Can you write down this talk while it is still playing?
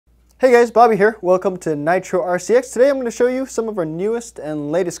Hey guys, Bobby here. Welcome to Nitro RCX. Today I'm going to show you some of our newest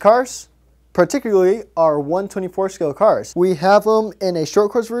and latest cars, particularly our 124 scale cars. We have them in a short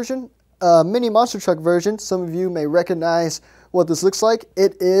course version, a mini monster truck version. Some of you may recognize what this looks like.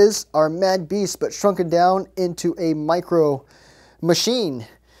 It is our Mad Beast, but shrunken down into a micro machine.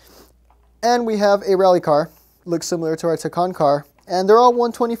 And we have a rally car, looks similar to our Tacon car, and they're all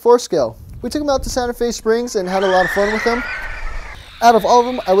 124 scale. We took them out to Santa Fe Springs and had a lot of fun with them. Out of all of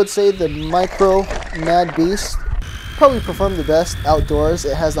them, I would say the Micro Mad Beast probably performed the best outdoors.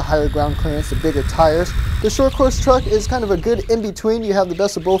 It has the higher ground clearance, the bigger tires. The short course truck is kind of a good in-between. You have the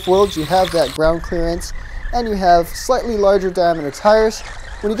best of both worlds. You have that ground clearance and you have slightly larger diameter tires.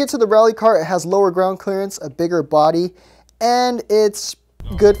 When you get to the rally car, it has lower ground clearance, a bigger body, and it's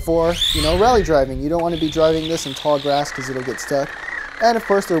good for, rally driving. You don't want to be driving this in tall grass because it'll get stuck. And of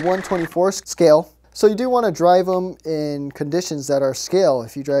course, they're 124 scale. So you do want to drive them in conditions that are scale.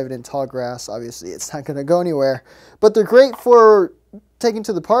 If you drive it in tall grass, obviously it's not going to go anywhere. But they're great for taking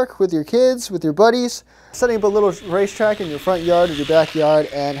to the park with your kids, with your buddies, setting up a little racetrack in your front yard or your backyard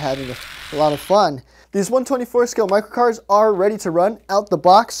and having a lot of fun. These 124 scale microcars are ready to run out the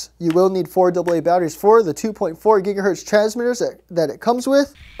box. You will need 4 AA batteries for the 2.4 gigahertz transmitters that it comes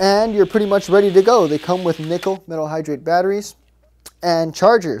with, and you're pretty much ready to go. They come with nickel metal hydrate batteries and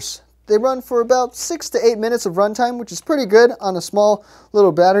chargers. They run for about 6 to 8 minutes of runtime, which is pretty good on a small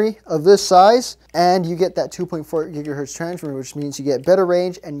little battery of this size. And you get that 2.4 gigahertz transmitter, which means you get better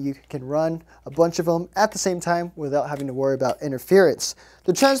range and you can run a bunch of them at the same time without having to worry about interference.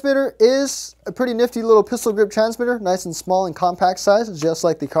 The transmitter is a pretty nifty little pistol grip transmitter, nice and small and compact size, just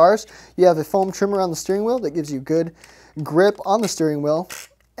like the cars. You have a foam trimmer on the steering wheel that gives you good grip on the steering wheel.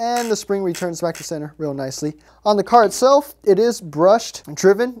 And the spring returns back to center real nicely. On the car itself, it is brushed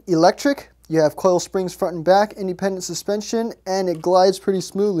driven electric. You have coil springs front and back, independent suspension, and it glides pretty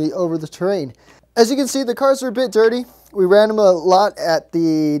smoothly over the terrain. As you can see, the cars are a bit dirty. We ran them a lot at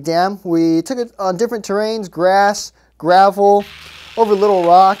the dam. We took it on different terrains, grass, gravel, over little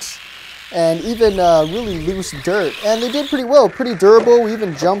rocks, and even really loose dirt. And they did pretty well, pretty durable. We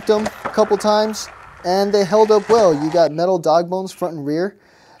even jumped them a couple times, and they held up well. You got metal dog bones front and rear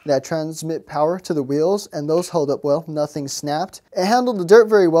that transmit power to the wheels, and those held up well, nothing snapped. It handled the dirt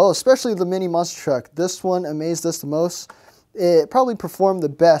very well, especially the mini monster truck. This one amazed us the most. It probably performed the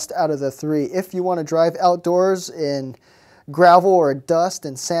best out of the three. If you want to drive outdoors in gravel or dust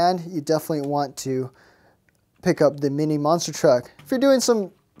and sand, you definitely want to pick up the mini monster truck. If you're doing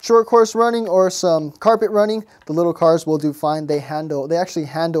some short course running or some carpet running, the little cars will do fine. They actually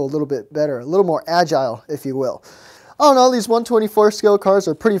handle a little bit better, a little more agile, if you will. All in all, these 124 scale cars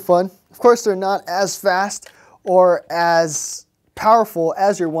are pretty fun. Of course, they're not as fast or as powerful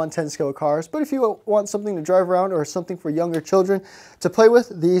as your 110 scale cars, but if you want something to drive around or something for younger children to play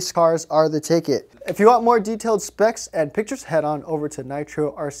with, these cars are the ticket. If you want more detailed specs and pictures, head on over to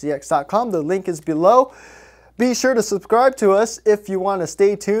nitrorcx.com. The link is below. Be sure to subscribe to us if you want to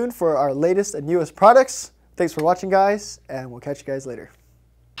stay tuned for our latest and newest products. Thanks for watching, guys, and we'll catch you guys later.